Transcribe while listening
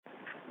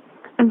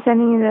I'm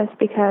sending you this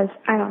because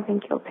I don't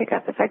think you'll pick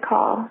up if I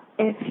call.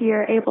 If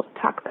you're able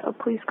to talk, though,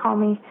 please call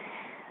me.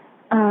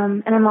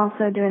 And I'm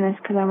also doing this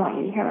because I want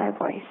you to hear my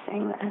voice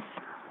saying this.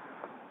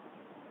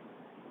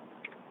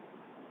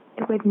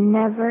 It would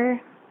never,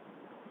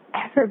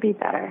 ever be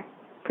better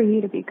for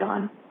you to be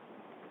gone.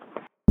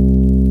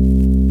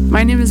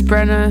 My name is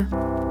Brenna.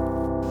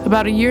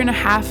 About 1.5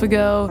 years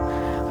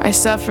ago, I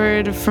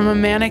suffered from a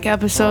manic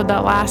episode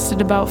that lasted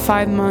about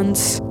 5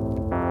 months.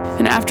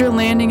 And after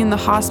landing in the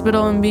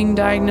hospital and being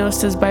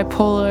diagnosed as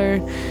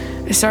bipolar,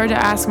 I started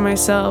to ask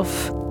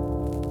myself,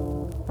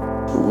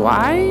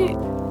 why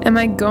am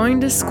I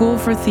going to school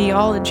for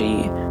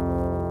theology?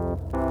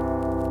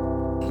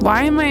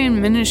 Why am I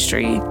in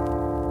ministry?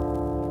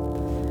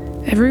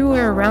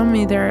 Everywhere around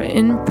me there are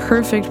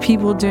imperfect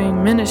people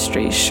doing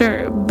ministry,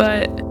 sure,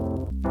 but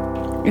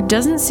it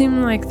doesn't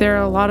seem like there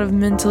are a lot of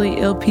mentally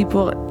ill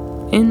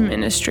people in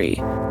ministry.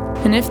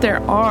 And if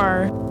there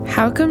are,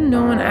 how come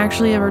no one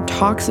actually ever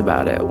talks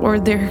about it or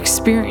their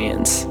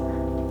experience?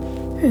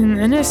 And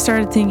then I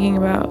started thinking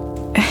about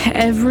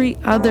every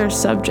other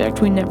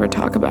subject we never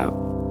talk about.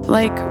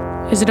 Like,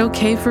 is it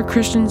okay for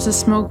Christians to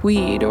smoke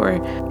weed?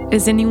 Or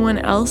is anyone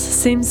else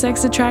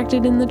same-sex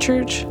attracted in the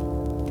church?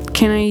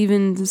 Can I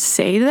even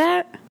say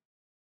that?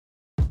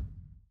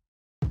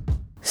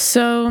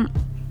 So,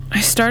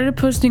 I started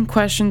posting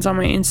questions on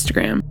my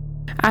Instagram,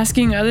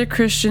 asking other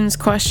Christians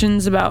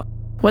questions about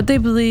what they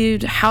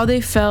believed, how they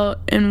felt,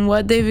 and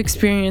what they've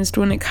experienced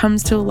when it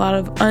comes to a lot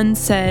of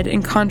unsaid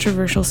and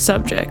controversial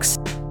subjects.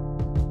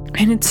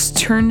 And it's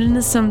turned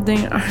into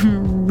something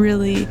I'm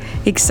really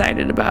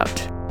excited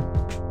about.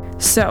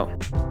 So,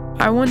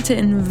 I want to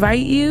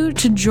invite you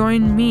to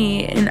join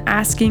me in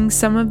asking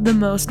some of the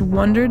most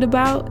wondered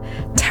about,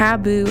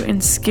 taboo,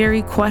 and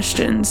scary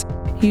questions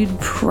you'd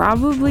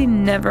probably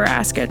never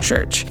ask at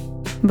church,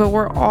 but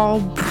we're all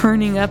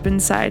burning up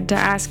inside to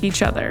ask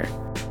each other.